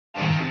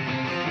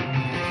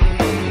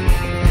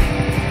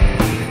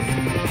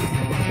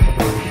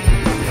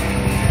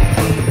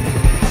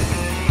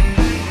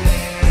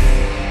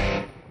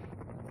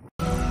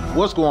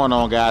What's going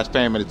on, guys?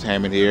 Fam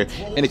Entertainment here,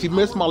 and if you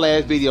missed my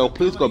last video,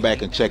 please go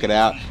back and check it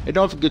out, and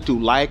don't forget to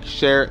like,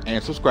 share,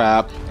 and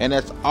subscribe. And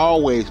as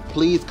always,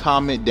 please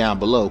comment down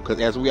below, because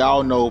as we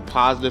all know,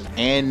 positive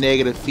and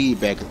negative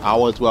feedback is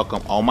always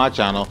welcome on my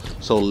channel,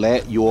 so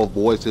let your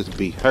voices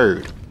be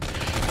heard.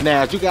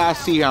 Now, as you guys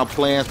see here, I'm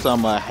playing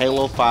some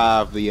Halo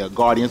 5, the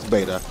Guardians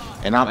beta,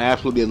 and I'm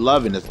absolutely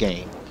loving this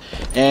game.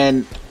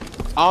 And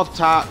off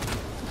top,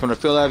 from the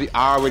feel of it,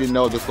 I already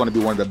know this is going to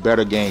be one of the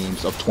better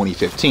games of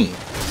 2015.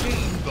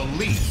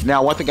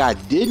 Now, one thing I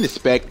didn't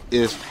expect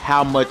is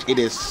how much it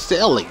is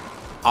selling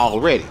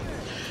already.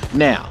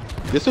 Now,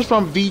 this is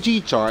from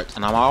VG Charts,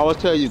 and I'm always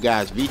tell you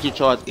guys, VG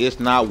Charts is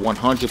not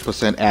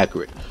 100%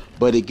 accurate,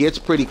 but it gets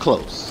pretty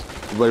close.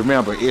 But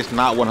remember, it's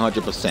not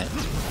 100%.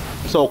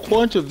 So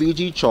according to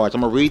VG Charts,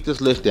 I'm gonna read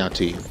this list down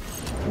to you.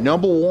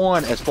 Number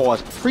one, as far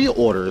as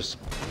pre-orders,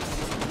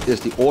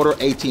 is the Order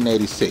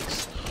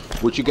 1886,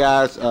 which you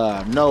guys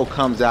know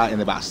comes out in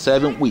about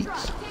 7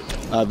 weeks.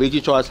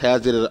 VG Charts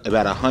has it at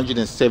about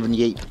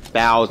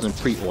 178,000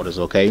 pre-orders,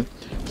 okay?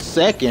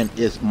 Second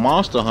is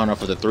Monster Hunter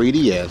for the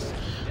 3DS.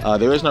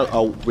 There is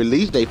no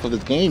release date for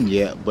this game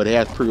yet, but it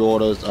has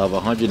pre-orders of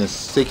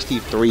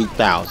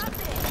 163,000.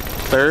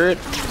 Third,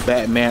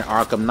 Batman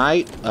Arkham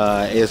Knight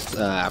is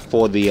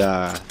for the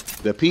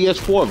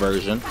PS4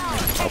 version.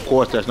 Of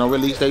course, there's no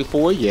release date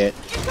for it yet,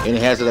 and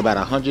it has it about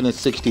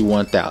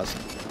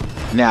 161,000.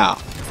 Now,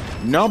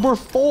 number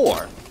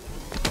 4.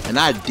 And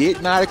I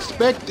did not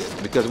expect this,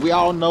 because we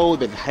all know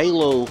that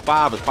Halo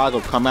 5 is probably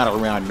going to come out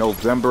around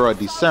November or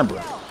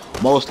December.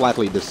 Most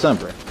likely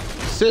December.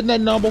 Sitting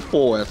at number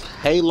 4 is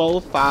Halo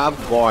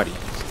 5 Guardians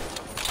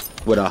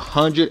with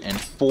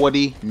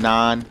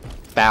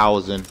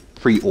 149,000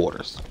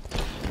 pre-orders.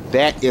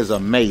 That is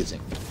amazing.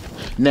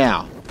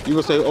 Now,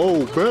 you're going to say,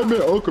 oh,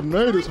 Batman Arkham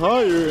Knight is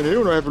higher and they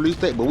don't have a release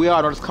date, but we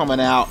all know it's coming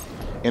out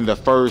in the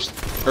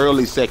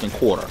early second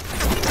quarter.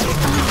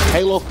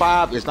 Halo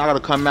 5 is not going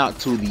to come out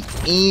to the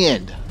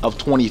end of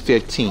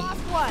 2015,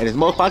 and it's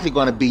most likely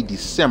going to be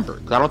December,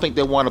 because I don't think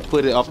they want to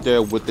put it up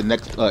there with the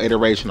next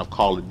iteration of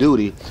Call of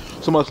Duty,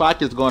 so most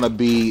likely it's going to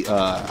be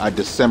a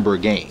December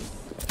game.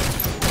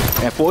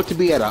 And for it to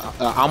be at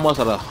almost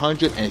at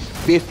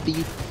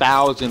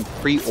 150,000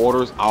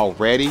 pre-orders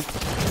already,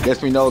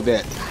 lets me know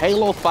that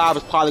Halo 5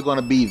 is probably going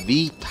to be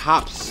the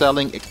top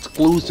selling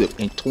exclusive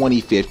in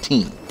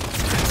 2015.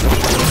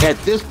 At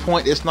this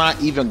point, it's not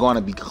even going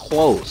to be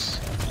close.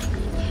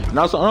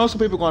 Now, so I know some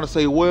people are going to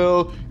say,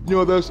 well, you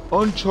know, that's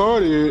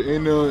Uncharted,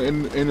 and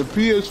the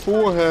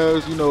PS4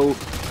 has, you know,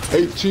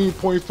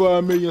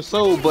 18.5 million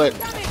sold, but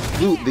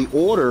dude, the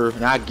Order,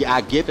 and I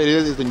get that it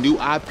is a new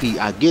IP,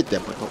 I get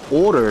that, but the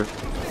Order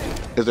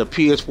is a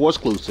PS4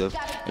 exclusive,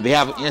 and they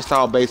have an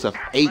install base of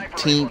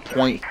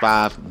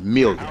 18.5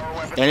 million,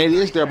 and it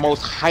is their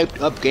most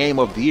hyped up game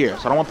of the year.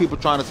 So I don't want people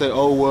trying to say,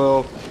 oh,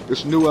 well,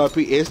 it's a new IP.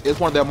 It's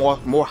one of their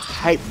more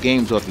hyped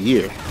games of the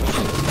year.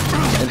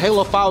 And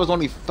Halo 5 is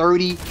only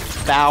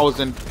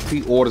 30,000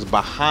 pre-orders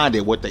behind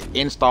it with the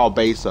install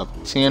base of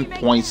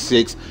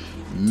 10.6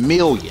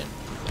 million.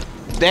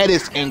 That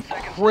is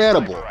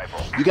incredible.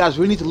 You guys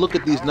really need to look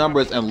at these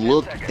numbers and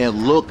look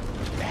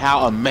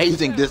how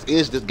amazing this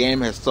is. This game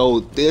has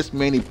sold this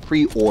many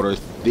pre-orders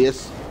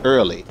this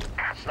early.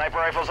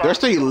 There's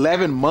still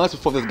 11 months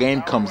before this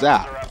game comes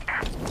out.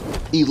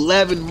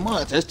 11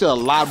 months. There's still a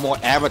lot more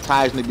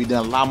advertising to be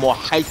done, a lot more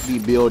hype to be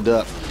built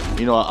up.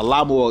 You know, a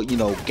lot more, you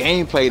know,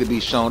 gameplay to be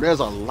shown. There's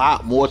a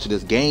lot more to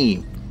this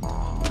game.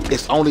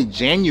 It's only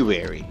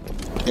January,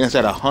 and it's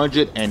at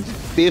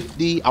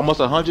almost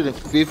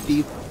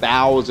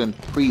 150,000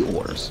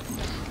 pre-orders.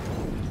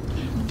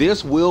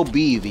 This will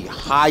be the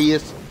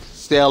highest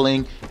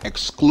selling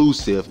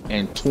exclusive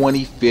in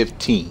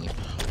 2015.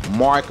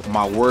 Mark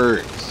my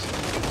words,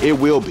 it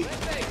will be.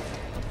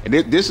 And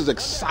this is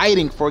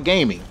exciting for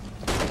gaming.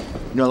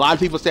 You know, a lot of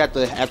people say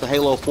after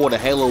Halo 4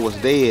 that Halo was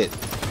dead.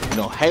 You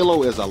know,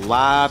 Halo is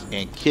alive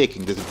and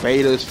kicking. This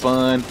beta is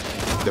fun.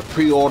 The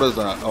pre-orders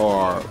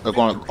are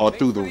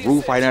through the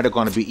roof right now. They're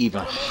going to be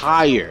even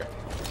higher.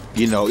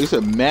 You know, just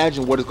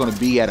imagine what it's going to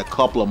be at a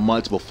couple of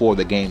months before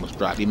the game was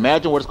dropped.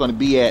 Imagine what it's going to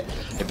be at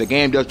if the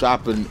game does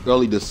drop in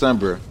early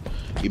December.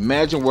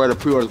 Imagine where the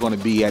pre-order is going to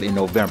be at in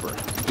November.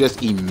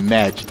 Just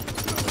imagine.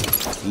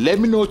 Let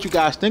me know what you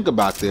guys think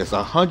about this.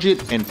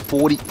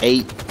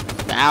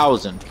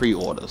 148,000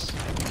 pre-orders.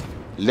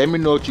 Let me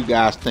know what you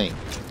guys think.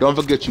 Don't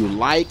forget to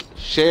like,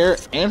 share,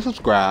 and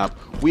subscribe.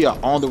 We are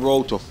on the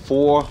road to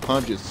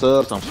 400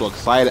 subs. I'm so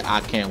excited.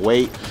 I can't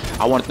wait.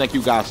 I want to thank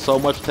you guys so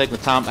much for taking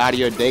the time out of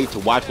your day to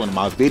watch one of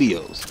my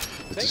videos.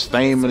 This is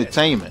Fame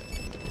Entertainment,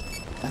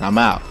 and I'm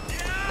out.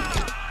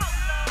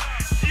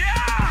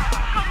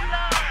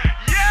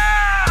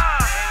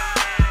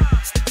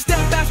 Step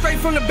back straight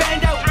from the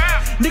bando.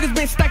 Niggas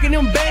been stacking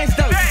them bands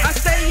though. I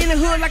stay in the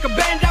hood like a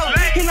bando.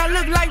 And I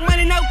look like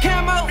money, no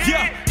camo.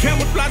 Yeah,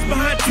 camouflage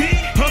behind T.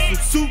 Hustle,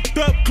 souped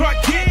up,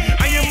 Clark Kent.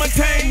 I am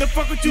maintained, the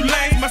fuck with you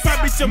lanes. My side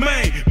bitch your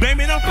main. Blame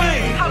it on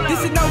fame.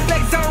 This is no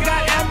flex zone,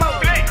 got ammo.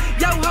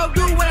 Yo ho,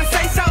 do what I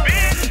say so.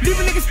 Leave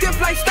a nigga stiff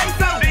like stay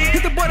so.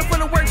 Hit the border for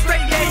the work.